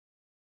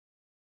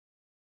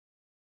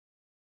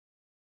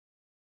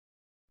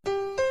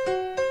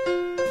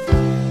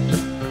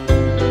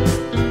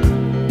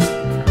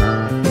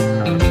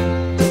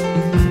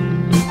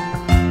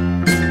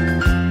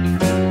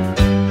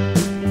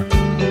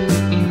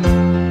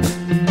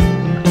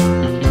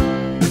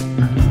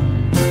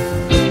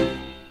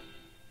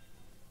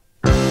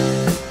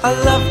I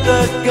loved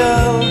the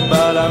girl,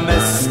 but I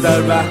messed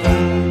her up.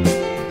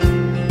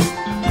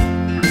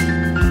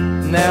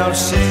 Now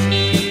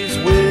she's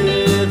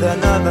with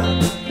another,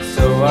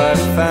 so I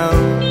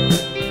found.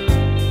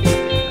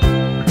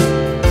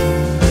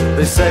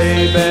 They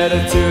say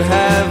better to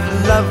have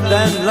loved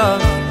and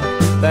loved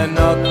than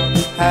not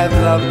have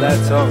loved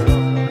at all.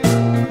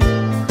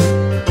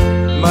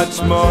 Much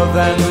more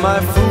than my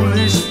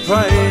foolish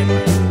pride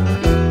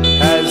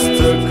has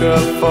took a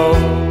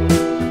fall.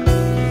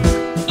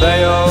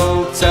 They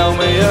all tell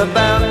me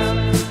about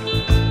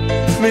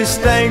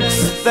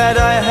mistakes that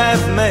I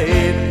have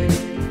made,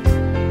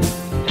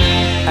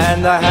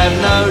 and I have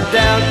no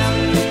doubt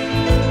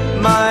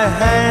my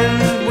hand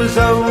was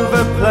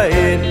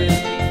overplayed.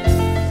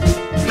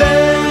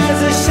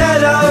 There's a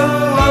shadow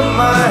on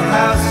my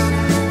house,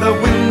 the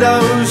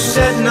windows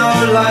shed no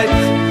light.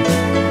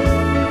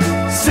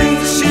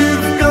 Since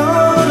you've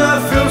gone I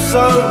feel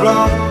so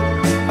wrong,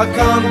 I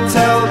can't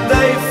tell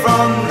day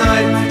from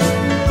night.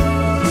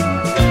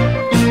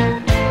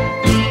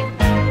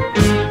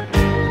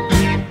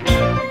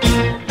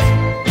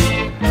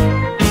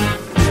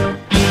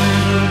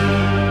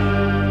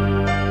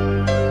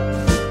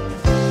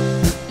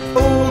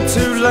 All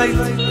too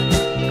late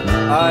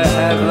I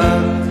have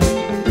learned.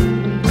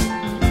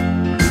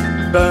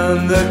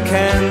 Burn the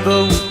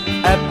candle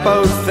at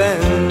both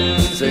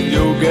ends and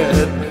you'll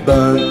get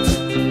burnt.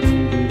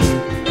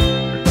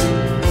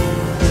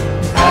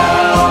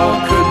 How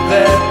could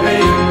there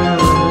be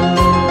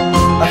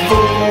a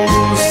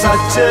fool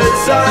such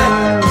as I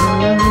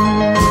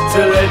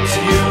to let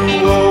you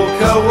walk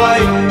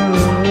away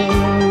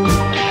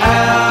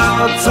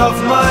out of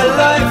my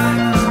life,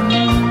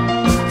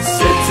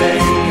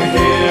 sitting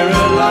here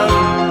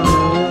alone?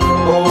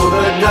 All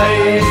the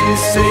days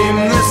seem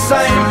the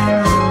same.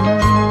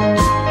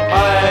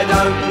 I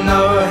don't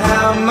know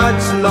how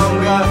much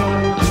longer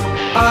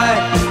I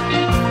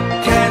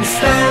can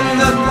stand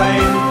the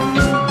pain.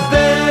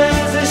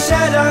 There's a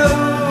shadow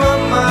on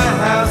my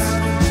house,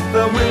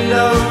 the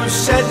windows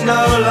shed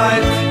no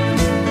light.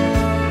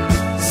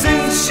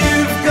 Since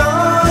you've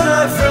gone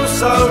I feel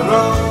so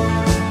wrong,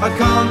 I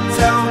can't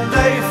tell